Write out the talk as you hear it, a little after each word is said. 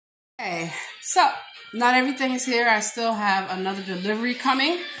Hey, so not everything is here. I still have another delivery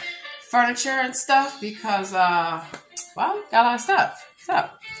coming, furniture and stuff, because well, got a lot of stuff. So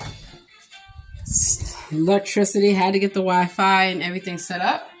electricity, had to get the Wi-Fi and everything set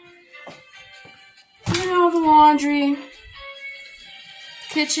up. You know, the laundry,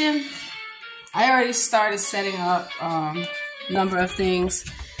 kitchen. I already started setting up a number of things,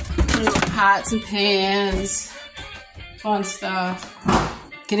 little pots and pans, fun stuff.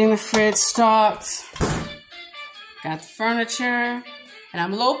 Getting the fridge stocked. Got the furniture. And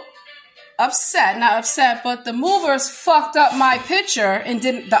I'm a little upset. Not upset, but the movers fucked up my picture and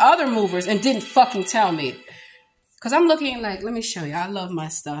didn't, the other movers, and didn't fucking tell me. Because I'm looking like, let me show you. I love my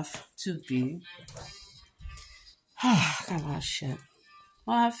stuff to be. Got a lot of shit.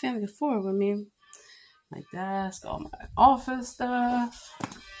 Well, I have family forward with me. My desk, all my office stuff.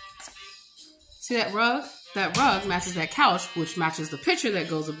 See that rug? That rug matches that couch, which matches the picture that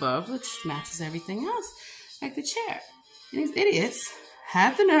goes above, which matches everything else, like the chair. And these idiots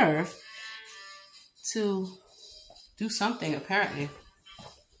had the nerve to do something, apparently.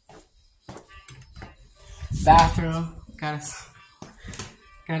 Bathroom. Gotta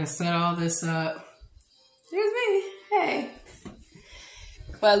set all this up. Here's me. Hey.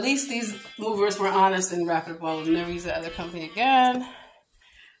 But at least these movers were honest and wrapped up all of them. Never use the other company again.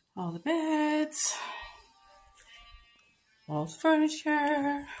 All the beds. All the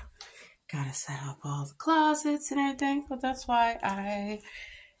furniture. Gotta set up all the closets and everything. But that's why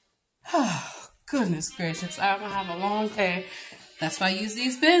oh, goodness gracious. I'm gonna have a long day. That's why I use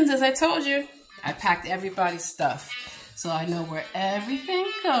these bins, as I told you. I packed everybody's stuff, so I know where everything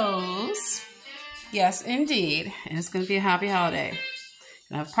goes. Yes, indeed. And it's gonna be a happy holiday.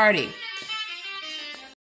 Gonna have a party.